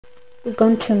we're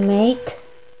going to make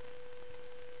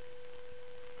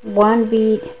one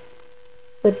bead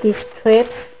with these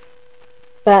strips,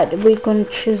 but we're going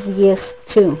to choose yes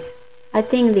 2. I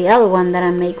think the other one that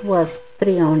I make was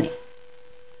 3 on it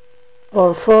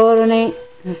or 4 on it.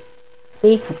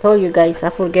 See, I told you guys, I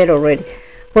forget already.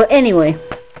 But anyway,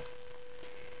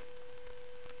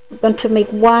 we're going to make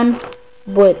one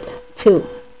with 2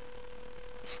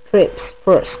 strips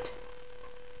first.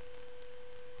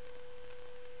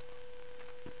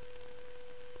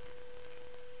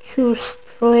 Two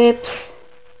strips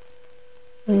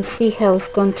and see how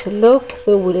it's going to look. If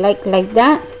we like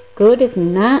that, good. If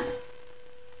not,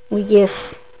 we just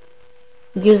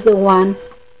use the one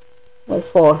with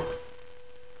 4.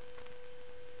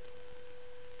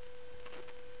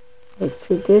 Let's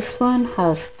see, this one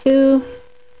has 2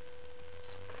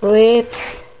 strips.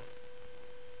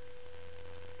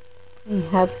 We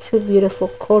have 2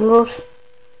 beautiful colors.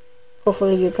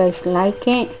 Hopefully you guys like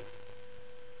it.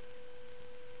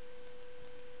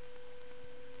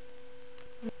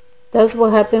 That's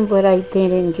what happened, but I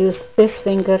didn't use this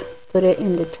finger, put it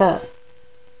in the top.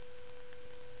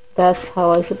 That's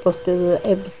how I'm supposed to do it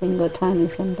every single time,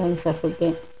 and sometimes I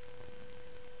forget.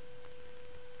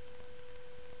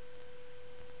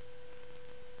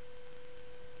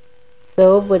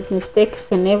 So with mistakes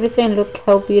and everything, look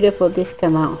how beautiful this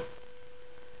came out.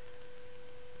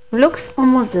 Looks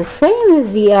almost the same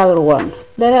as the other one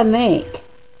that I make.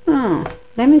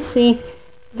 Let me see.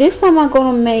 This time I'm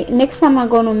gonna make, next time I'm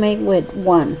gonna make with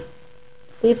 1.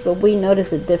 See if we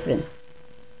notice a difference.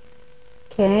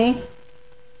 Okay.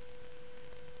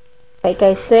 Like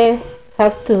I said,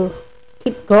 have to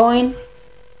keep going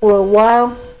for a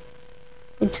while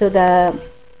until the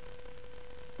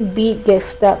bead gets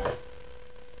stuck.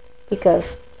 Because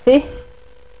see,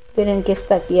 didn't get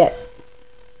stuck yet.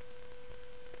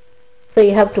 So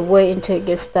you have to wait until it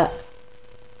gets stuck.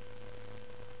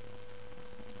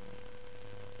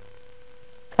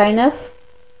 Kind of.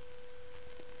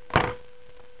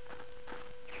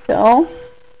 So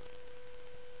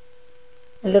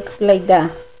it looks like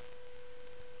that.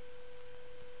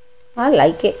 I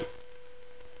like it.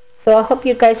 So I hope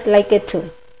you guys like it too.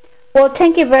 Well,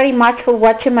 thank you very much for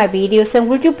watching my videos, and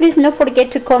would you please not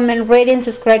forget to comment, rate and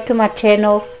subscribe to my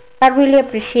channel. I really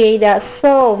appreciate that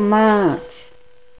so much.